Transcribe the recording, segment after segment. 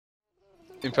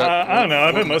In fact, I don't know.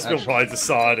 I bet most people probably just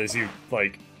saw it as you,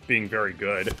 like, being very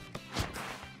good.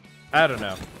 I don't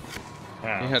know. He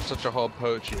had such a hard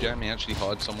poetry jam, he actually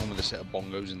hired someone with a set of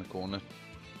bongos in the corner.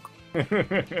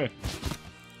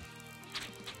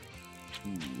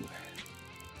 Ooh.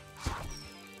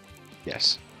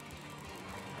 Yes.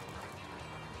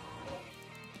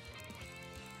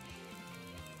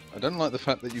 I don't like the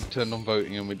fact that you've turned on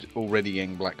voting and we're already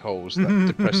getting black holes. That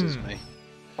depresses me.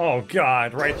 Oh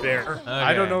god, right there. Okay.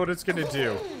 I don't know what it's gonna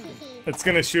do. It's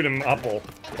gonna shoot him upple.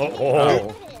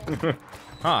 Oh.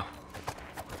 Huh.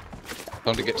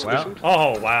 Time to get Well. squished.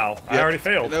 Oh wow. I Yep. already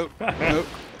failed. Nope. Nope.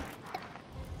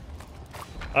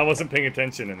 I wasn't paying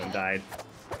attention and then died.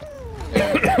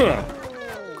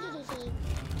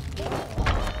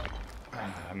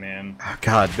 Ah, man.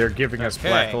 God, they're giving us Okay.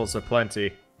 black holes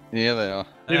aplenty. Yeah, they are.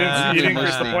 You didn't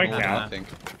increase the point I count. think.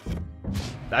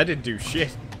 I didn't do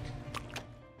shit.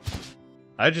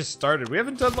 I just started. We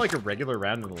haven't done like a regular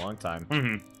round in a long time.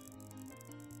 Mm-hmm.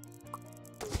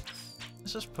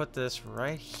 Let's just put this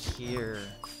right here.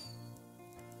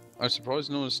 I'm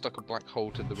surprised no one stuck a black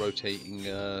hole to the rotating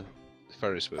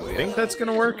Ferris wheel. I Yeah. think that's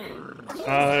gonna work.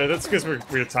 That's because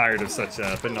we're tired of such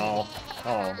banal.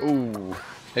 Oh. Ooh.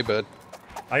 Hey, bird.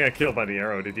 I got killed by the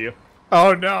arrow, did you?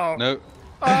 Oh no! No.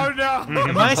 Oh no!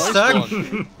 Am I stuck?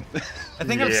 One. I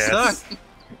think I'm Yes. stuck.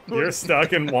 You're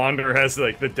stuck and Wander has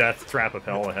like the death trap of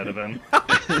hell ahead of him.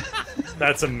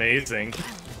 That's amazing.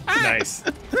 Nice.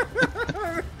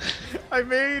 I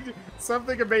made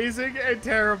something amazing and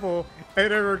terrible,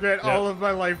 and I regret all of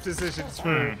my life decisions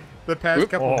for the past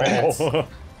couple minutes. Oh.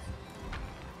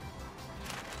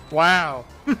 Wow,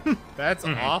 that's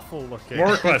awful looking.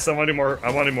 More requests. I wanted more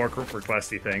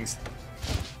requesty things.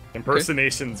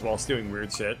 Impersonations whilst doing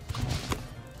weird shit.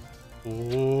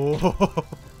 Ooh.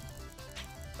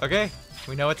 Okay,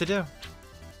 we know what to do.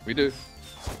 We do.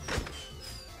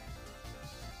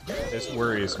 This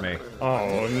worries me.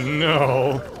 Oh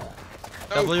no.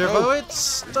 Double your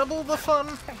votes, double the fun.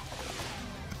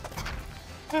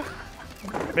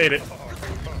 Made it.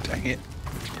 Dang it.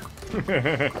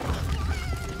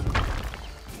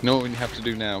 You know what we have to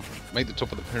do now? Make the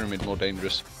top of the pyramid more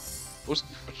dangerous. Also,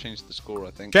 change the score,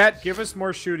 I think. Chat, give us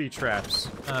more shooty traps.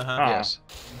 Uh-huh. Yes.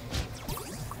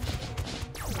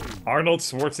 Arnold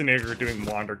Schwarzenegger doing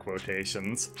Wander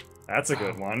quotations. That's a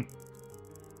good one.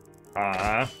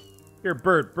 Here,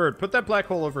 Bird, put that black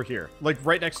hole over here, like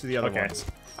right next to the other Okay. ones.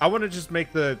 I want to just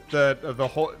make the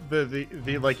whole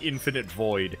the like infinite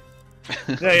void.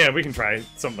 Yeah, we can try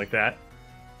something like that.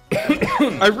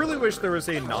 I really wish there was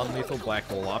a non-lethal black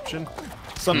hole option,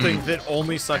 something that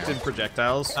only sucked in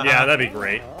projectiles. Yeah, that'd be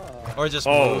great. Or just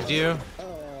Oh. moved you.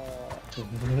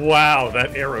 Wow,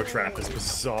 that arrow trap is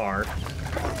bizarre.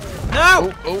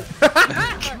 No! Oh,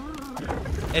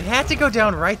 It had to go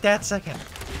down right that second.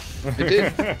 it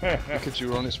did. Because you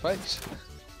were on his face.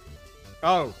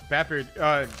 Oh, Batbeard,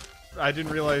 I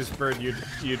didn't realize, Bird,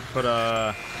 you'd put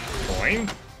a... Coin?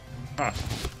 Huh.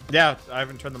 Yeah, I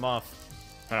haven't turned them off.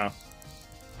 Oh.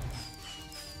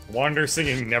 Wander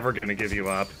singing Never Gonna Give You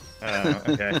Up.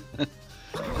 Okay.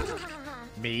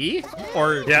 Me?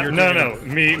 Or Yeah, you're no,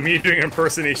 doing me doing an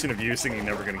impersonation of you singing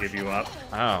Never Gonna Give You Up.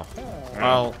 Oh.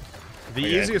 Well, the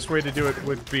Okay. easiest way to do it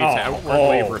would be to Oh,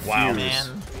 outwardly oh, refuse. wow.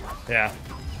 Man. Yeah.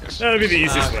 That'd be the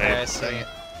easiest Okay, way. so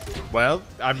Well,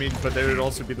 I mean, but that would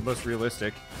also be the most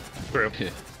realistic. True.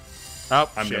 Oh,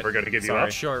 I'm shit. never gonna give you Sorry.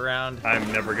 up. short round.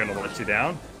 I'm never gonna let you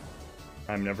down.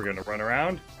 I'm never gonna run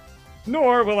around.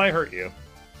 Nor will I hurt you.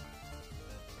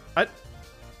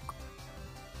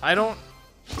 I don't...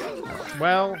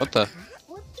 Well, What the?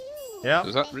 yeah.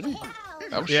 Is that really?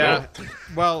 That was Yeah. short.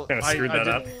 Well, Kinda screwed that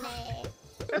up.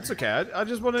 That's okay. I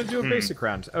just wanted to do a basic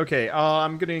round. Okay,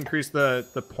 I'm gonna increase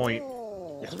the point.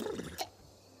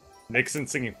 Nixon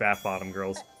singing Fat Bottom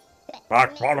Girls.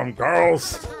 Fat Bottom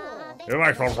Girls! You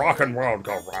make the rockin' world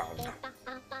go round.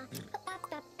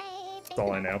 That's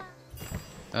all I know.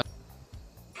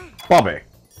 Bobby.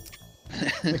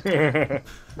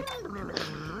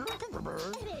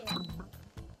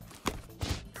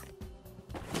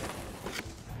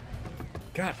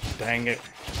 God dang it.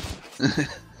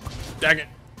 Dang it.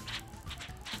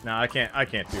 No, I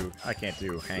can't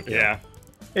do Hank. Yeah.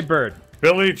 Hey, Bird.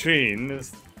 Billie Jean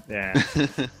is... Yeah.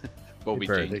 Bobby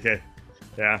Bird. Jean. Okay.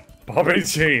 Yeah. Bobby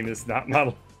Jean is not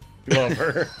my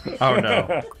lover. Oh,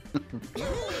 no.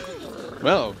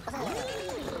 Well,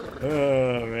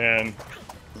 Oh, man.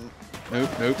 nope,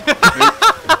 nope.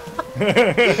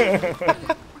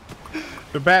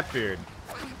 The Batbeard.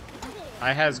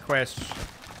 I has a question.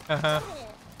 Uh-huh.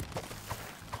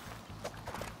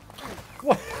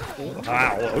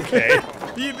 Wow, okay.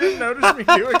 You didn't notice me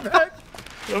doing that?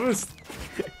 That was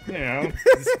You know,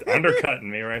 just undercutting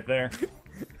me right there.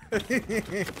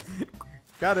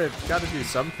 Gotta do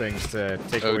some things to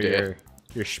take away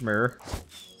your schmur.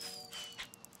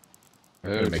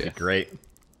 I'm gonna make it great.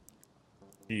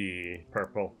 Yeah,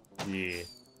 purple. Yeah,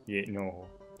 no.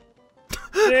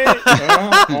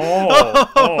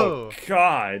 Oh,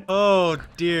 God. Oh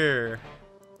dear.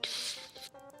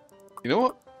 You know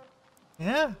what?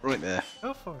 Yeah. Right there.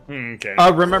 Go for it. Okay.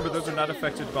 Remember, those are not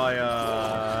affected by,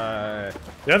 Yeah,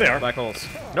 they are. black holes.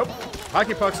 Nope.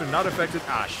 Hockey pucks are not affected.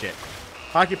 Ah, shit.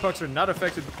 Hockey pucks are not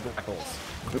affected by black holes.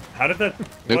 How did that...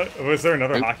 Nope. What, was there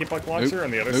another Nope. hockey puck launcher Nope.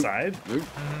 on the other Nope. side? Nope.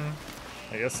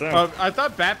 I guess so. I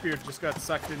thought Batbeard just got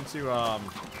sucked into,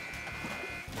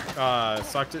 got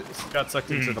sucked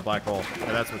into the black hole,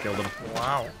 and that's what killed him.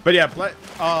 Wow. But yeah,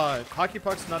 hockey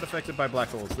pucks not affected by black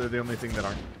holes. They're the only thing that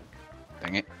aren't.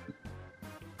 Dang it.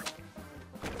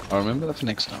 I'll remember that for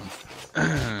next time.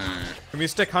 Can we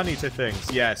stick honey to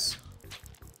things? Yes.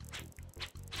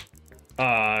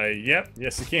 Yep.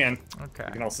 Yes, you can. Okay.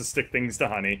 You can also stick things to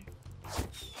honey.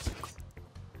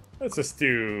 Let's just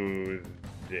do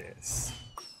this.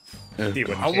 See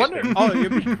what I wonder. Oh,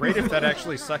 it'd be great if that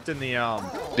actually sucked in the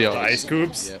The ice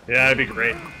cubes? Yep. Yeah, that'd be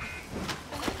great.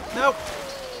 Nope.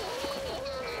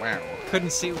 Wow.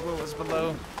 Couldn't see what was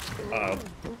below.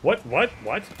 What?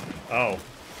 Oh.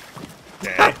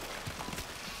 Okay.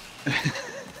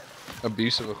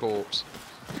 Abuse of a corpse.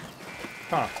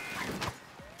 Huh.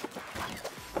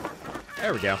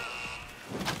 There we go.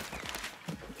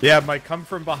 Yeah, my come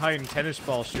from behind tennis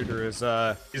ball shooter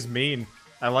is mean.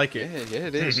 I like it. Yeah,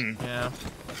 it is. Yeah.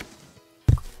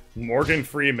 Morgan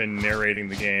Freeman narrating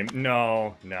the game.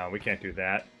 No, we can't do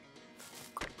that.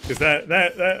 Because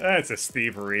that's a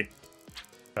thievery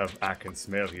of I can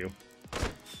smell you.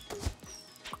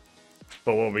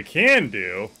 But what we can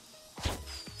do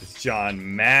is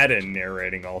John Madden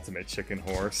narrating Ultimate Chicken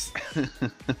Horse.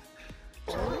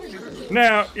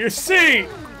 Now, you see,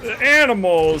 the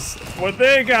animals, what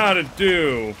they gotta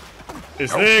do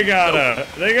is they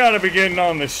gotta be getting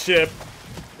on the ship,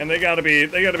 and they gotta be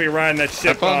riding that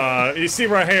ship. You see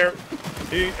right here,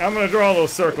 I'm gonna draw a little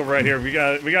circle right here. We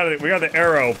got the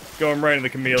arrow going right in the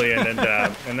chameleon,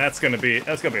 and that's gonna be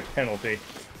a penalty.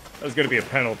 That's gonna be a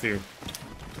penalty.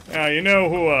 Now you know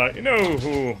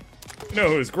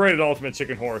who's great at Ultimate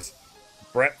Chicken Horse?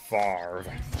 Brett Favre.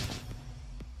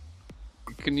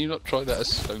 Can you not try that as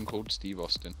Stone Cold Steve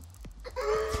Austin?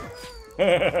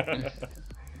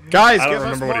 Guys, I don't give us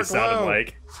remember more what he sounded glow.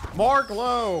 like. More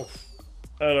glow.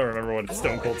 I don't remember what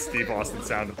Stone Cold Steve Austin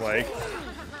sounded like.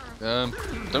 Don't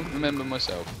remember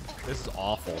myself. This is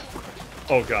awful.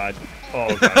 Oh god.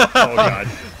 Oh god. Oh god.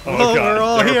 Oh Oh, god. we're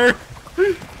all here.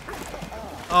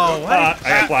 Oh, what? I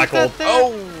got black hole.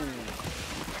 Oh!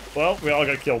 Well, we all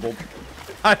got killed.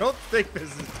 I don't think this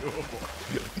is doable.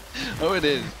 Oh, it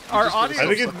is. You Our just gotta audience. I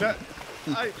think stop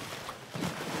it's- I,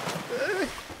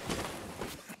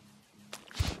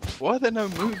 Why are there no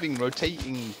moving,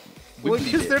 rotating, well, wibbly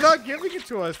because they're bits? not giving it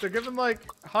to us. They're giving like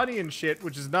honey and shit,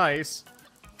 which is nice.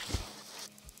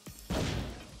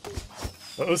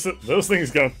 Those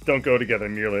things don't go together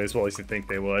nearly as well as you think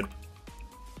they would.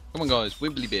 Come on, guys,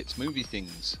 wibbly bits, movie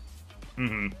things.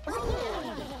 Mm-hmm.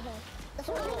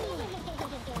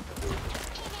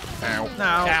 Ow. No.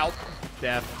 Ow.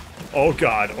 Death. Oh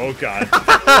god. Oh god.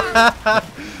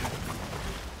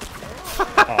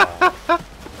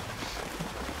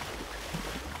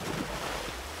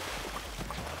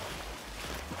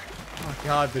 Oh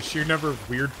god, the sheer number of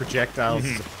weird projectiles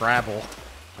is a Frabble.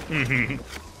 Mm-hmm.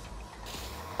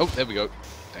 Oh, there we go.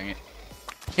 Dang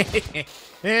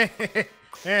it.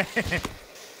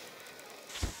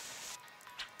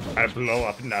 I blow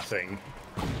up nothing.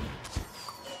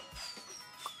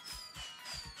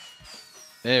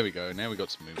 There we go. Now we got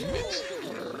some moving bits.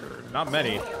 Not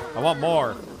many. I want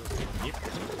more.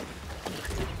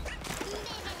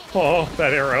 Oh,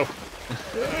 that arrow.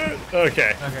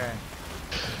 Okay. Okay.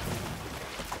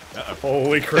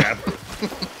 Holy crap.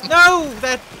 No,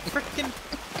 that freaking.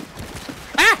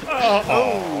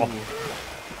 Oh.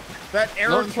 That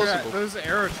arrow Not trap. impossible. Those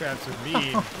arrow traps are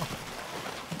mean.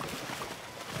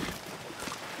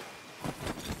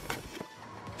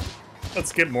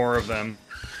 Let's get more of them.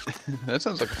 That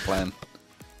sounds like a plan.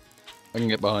 I can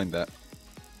get behind that.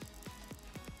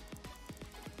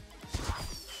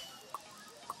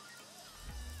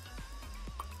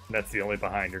 That's the only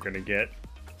behind you're gonna get.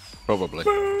 Probably.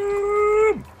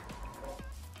 Boom!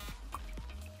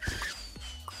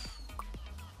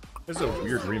 This is a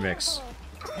weird remix.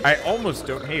 I almost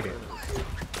don't hate it.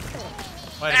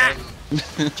 Wait a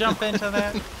minute. Jump into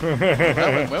that.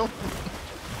 That went well.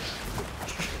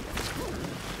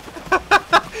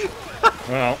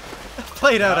 Well,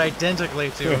 Played out identically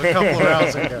to a couple of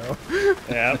rounds ago.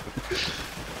 yeah.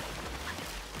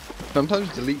 Sometimes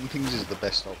deleting things is the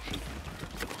best option.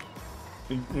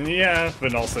 Yeah,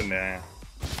 but also nah.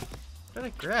 What did I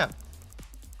grab?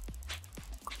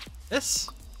 This?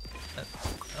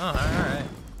 Oh, alright.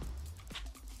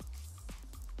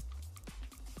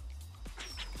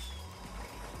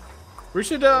 We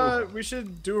should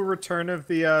do a return of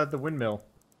the windmill.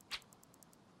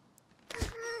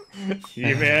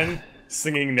 He-Man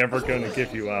singing "Never Gonna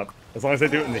Give You Up." As long as I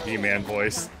do it in the He-Man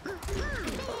voice.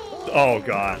 Oh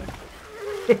God.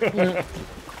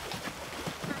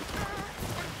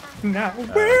 Now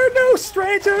we're no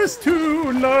strangers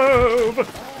to love.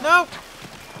 No!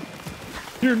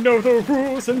 You know the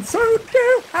rules, and so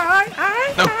do I.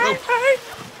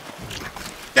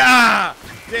 Ah!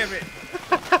 Damn it!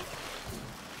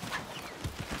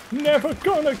 Never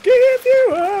gonna give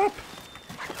you up.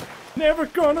 Never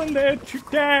gonna let you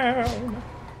down.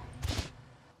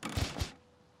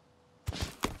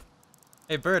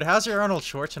 Hey, Bird, how's your Arnold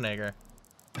Schwarzenegger?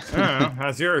 I don't know.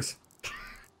 How's yours?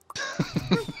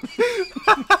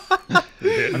 I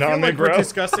feel like we're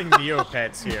discussing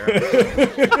Neopets here.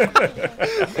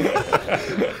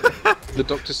 The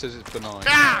doctor says it's benign.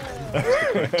 Ah! That's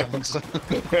the correct answer.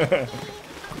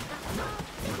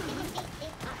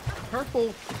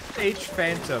 Purple H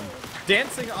Phantom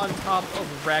dancing on top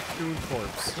of a raccoon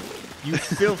corpse. You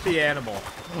filthy animal.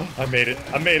 I made it.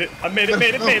 I made it. I made it.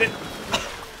 Made it. Made it.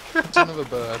 Son of a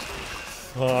bird.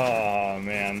 Oh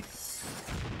man.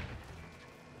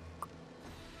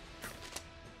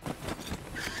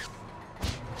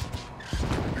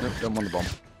 Nope, don't want the bomb.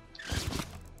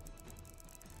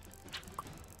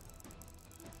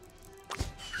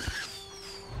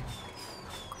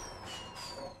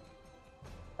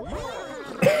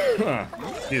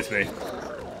 Excuse me.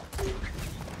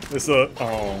 This oh.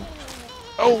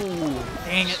 Oh!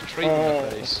 Dang it. Straight in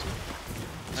the face.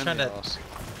 And Trying the to arse.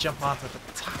 jump onto the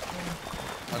top.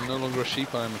 I'm no longer a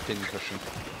sheep, I am a pincushion.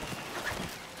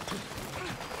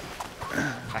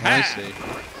 I see.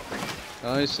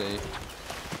 I see.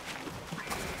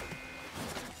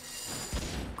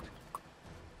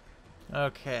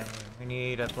 Okay, we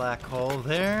need a black hole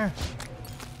there.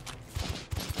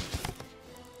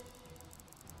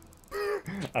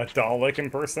 A Dalek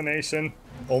impersonation?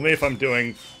 Only if I'm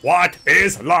doing "What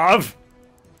is love?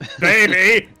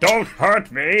 Baby, don't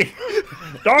hurt me!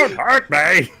 Don't hurt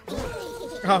me!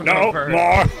 Oh No Bird.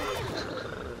 more!"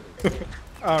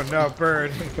 Oh no,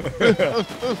 Bird.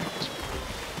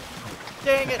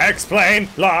 Dang it! Explain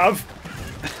love!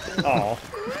 Oh.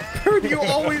 Bird, you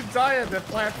always die on that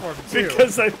platform too.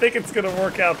 Because I think it's gonna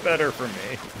work out better for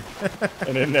me.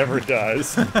 And it never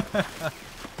does.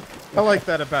 I like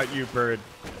that about you, Bird.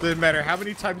 Doesn't matter how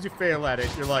many times you fail at it,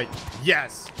 you're like,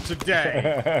 yes,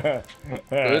 today.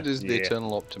 Bird is the Yeah.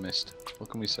 eternal optimist. What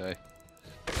can we say?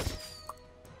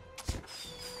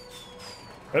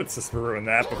 Let's just ruin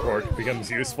that before it becomes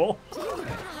useful.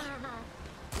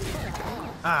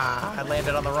 Ah, I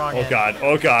landed on the wrong Oh end. god,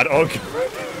 oh god, oh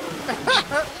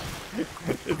god.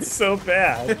 It's so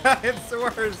bad. It's the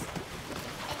worst.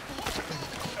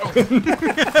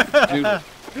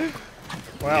 Dude,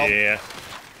 Well, Yeah.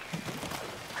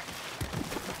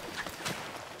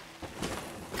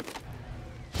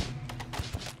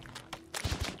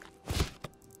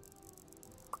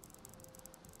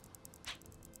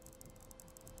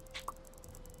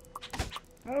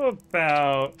 How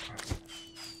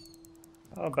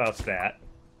about that?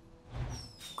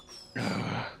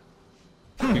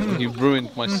 you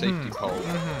ruined my safety pole.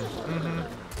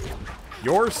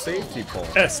 your safety pole.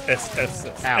 S S S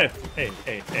S Ow. F A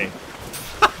A A.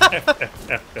 F F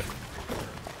F F.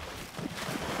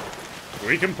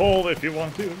 We can pull if you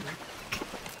want to.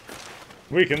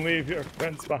 We can leave your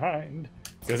friends behind.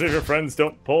 Because if your friends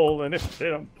don't pull, and if they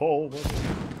don't pull, well,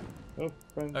 no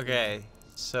friends. Okay,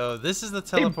 so this is the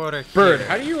teleporter Bird, here.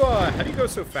 how do you go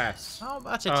so fast? How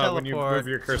about you teleport when you move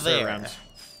your cursor there? around?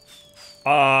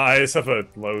 I just have a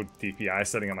low DPI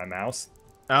setting on my mouse.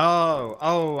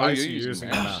 Oh, I you're see you using using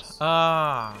a mouse. mouse.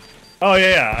 Ah, Oh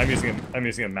yeah, I'm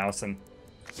using a mouse and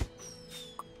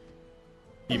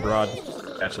E broad,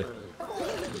 actually.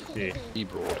 yeah.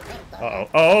 E-broad. Uh-oh.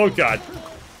 Oh god.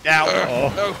 Ow.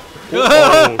 Oh.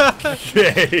 No!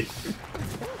 Okay.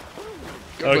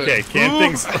 Okay, can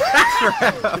things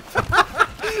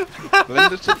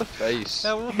Blend it to the face.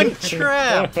 that one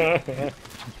trap.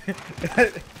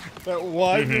 That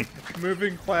one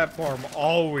moving platform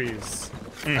always.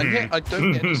 And yet I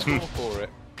don't get a score for it.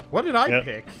 What did I Yep.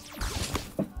 pick?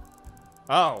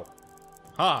 Oh.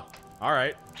 Huh.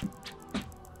 Alright.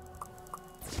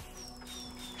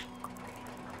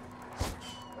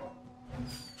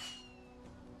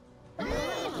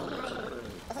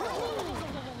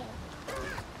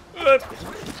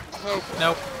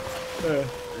 Nope.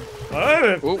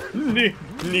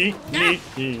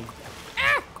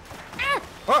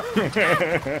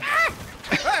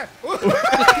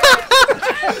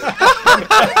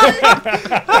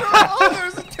 Oh,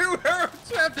 there's 2 arrow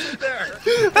traps in there.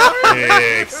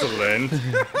 Excellent.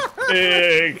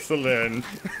 Excellent.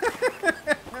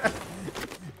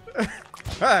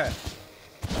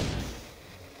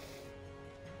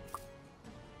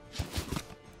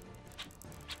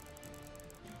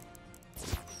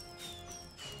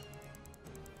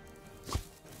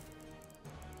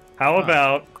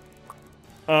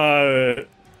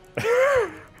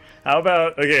 How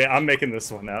about, okay, I'm making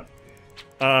this one up.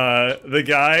 The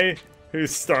guy who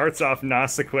starts off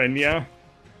Nasequenia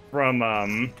from,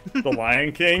 The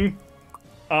Lion King,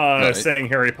 Right. saying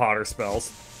Harry Potter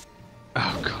spells.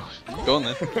 Oh gosh. Go on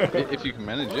then. If you can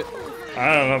manage it.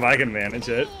 I don't know if I can manage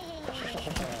it.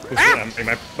 'Cause, I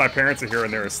mean, my parents are here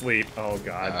and they're asleep. Oh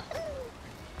god.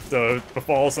 So it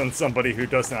befalls on somebody who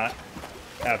does not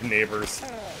have neighbors.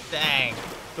 Dang.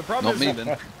 The problem Not is, me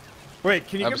then. wait,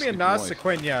 can you give me a Obviously,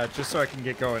 my Nasequenia just so I can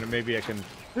get going and maybe I can...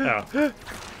 Oh.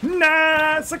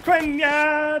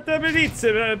 Nasequenia. Alright,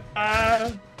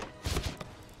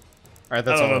 I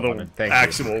that's all I don't know wanted. the Thank you.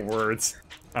 actual words.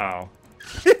 Oh.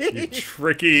 You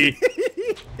tricky.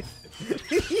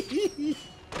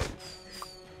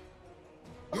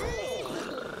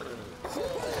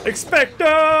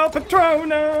 Expecto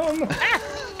Patronum!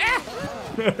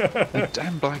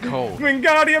 Damn black hole.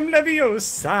 Wingardium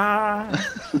Leviosa!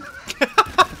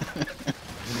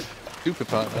 Stupid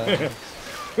part.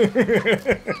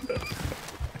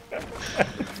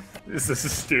 This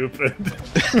is stupid.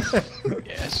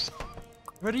 Yes.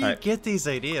 Where do you get these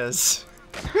ideas?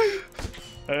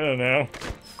 I don't know.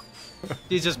 Do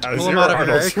you just How's pull them your out of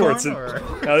your Arnold acorn,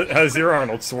 Schwarzenegger? or? How's your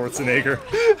Arnold Schwarzenegger?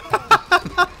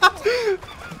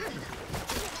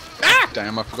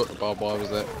 Damn, I forgot the barbed wire was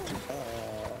there.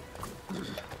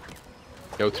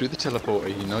 Go through the teleporter,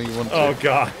 you know you want to. Oh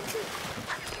god.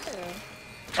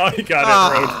 Oh, you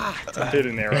got it, bro.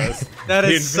 Hidden arrows. That The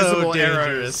is so invisible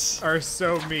dangerous. arrows are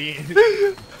so mean.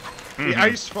 The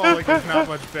ice falling is not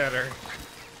much better.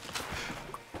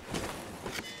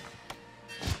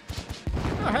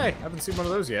 Oh, hey, haven't seen one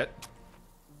of those yet.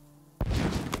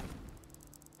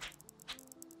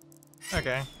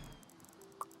 Okay.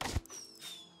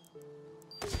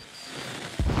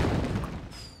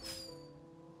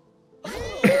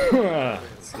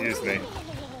 Excuse me.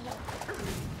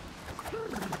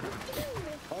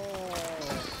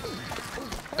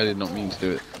 I did not mean to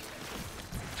do it.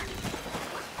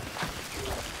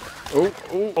 Oh,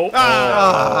 oh,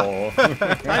 Oh,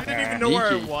 I didn't even know where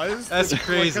I Geeky. was. That's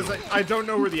crazy. Because I don't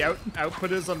know where the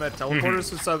output is on that teleporter,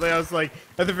 so suddenly I was like,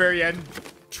 at the very end,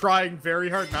 trying very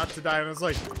hard not to die, and I was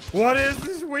like, what is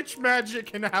this witch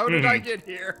magic, and how did I get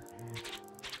here?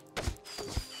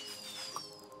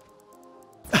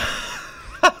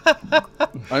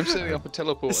 I'm setting up a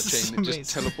teleporter This is chain that just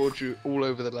amazing. teleports you all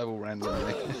over the level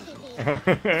randomly.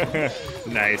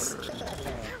 nice.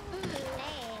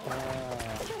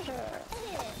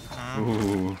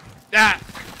 Ooh. Ah!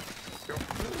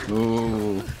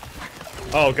 Ooh.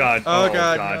 Oh god. Oh,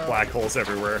 God, no. Black holes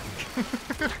everywhere.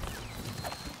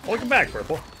 Welcome back,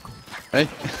 Purple. Hey.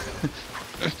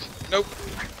 Nope.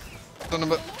 Son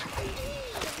of a.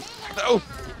 No!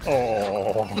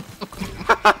 Oh.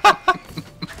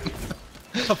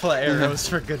 Couple of arrows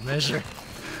for good measure.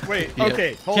 Wait, Yeah.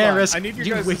 okay, hold Can't on. risk I need you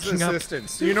you guys' waking up.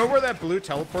 assistance. Do you know where that blue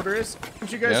teleporter is? I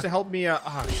want you guys Yeah. to help me. Oh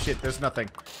shit, there's nothing.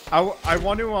 I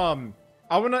want to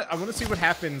I wanna see what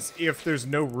happens if there's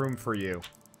no room for you.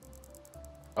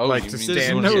 Oh, Like, you to mean stand- you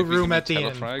There's wanna no see if you room can at be the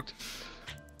end. telefragged?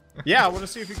 Yeah, I want to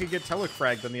see if you can get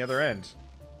telefragged on the other end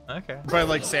Okay. by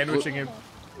like sandwiching it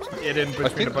in between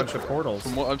think a bunch of portals.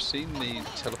 From what I've seen, the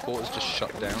teleporters just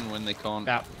shut down when they can't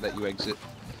Yeah. let you exit.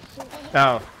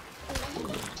 Oh,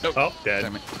 Nope. Oh, dead.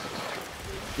 Damn it.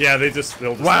 Yeah, they'll just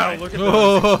wow! die. Look at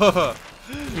those. Oh,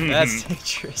 that's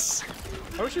dangerous.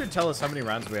 I wish you would tell us how many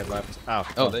rounds we had left. Oh,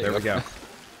 Oh, there there you we go.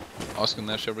 Ask and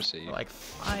thou shall receive. Like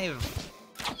 5.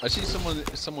 I see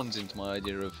someone's into my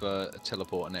idea of a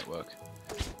teleporter network.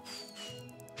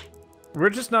 We're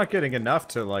just not getting enough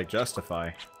to like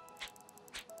justify.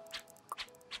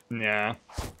 Yeah.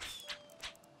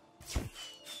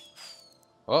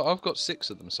 Well, I've got 6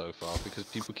 of them so far because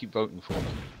people keep voting for them.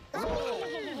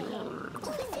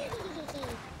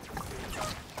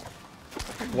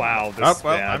 Wow, this Oh, is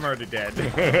well, bad. I'm already dead.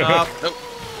 Up. Nope.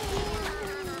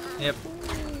 Yep.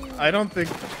 I don't think.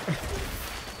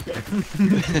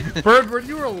 Bird, were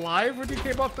you alive when you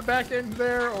came off the back end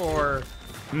there, or?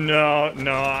 No,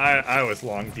 I was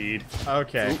long deed.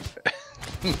 Okay.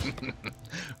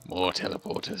 More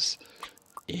teleporters.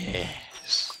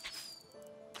 Yes.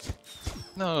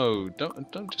 No,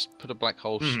 don't just put a black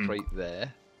hole straight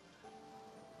there.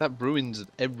 That ruins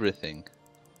everything.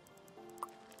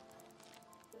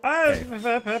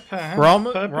 We're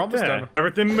almost done.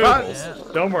 Everything moves. Yeah.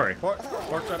 Don't worry. Pork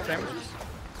chop sandwiches.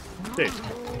 Dude.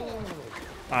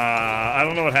 I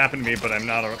don't know what happened to me, but I'm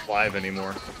not alive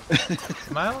anymore.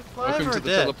 Am I alive Welcome or to the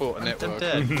dead? teleporter I'm network.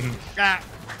 dead. Ah.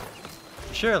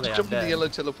 Surely Just I'm jump in the dead. yellow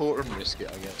teleporter and risk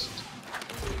it, I guess.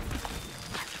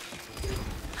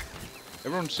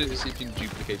 Everyone see if you can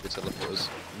duplicate the teleporters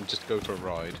and just go for a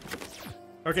ride.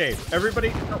 Okay, everybody.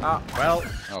 Well,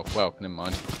 Oh, well, never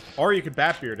mind. or you could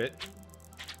Batbeard it.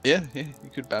 Yeah, you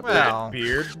could bat Well,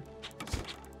 Beard.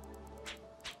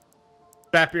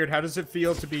 Batbeard, how does it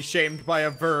feel to be shamed by a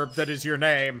verb that is your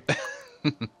name?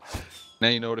 Now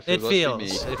you know what it feels it like to be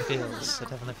feels. me. It feels. It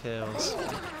definitely feels.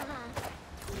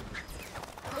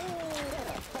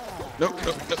 No,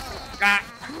 no,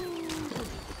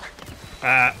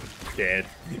 no. Dead.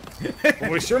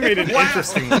 Well, we sure made it an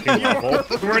interesting looking level.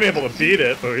 We weren't able to beat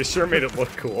it, but we sure made it look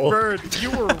cool. Bird,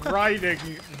 you were riding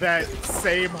that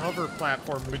same hover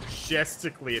platform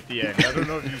majestically at the end. I don't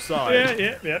know if you saw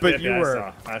it. Yeah, But you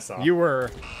were- I saw. You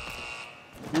were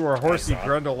horsey saw.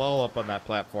 grundle all up on that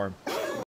platform.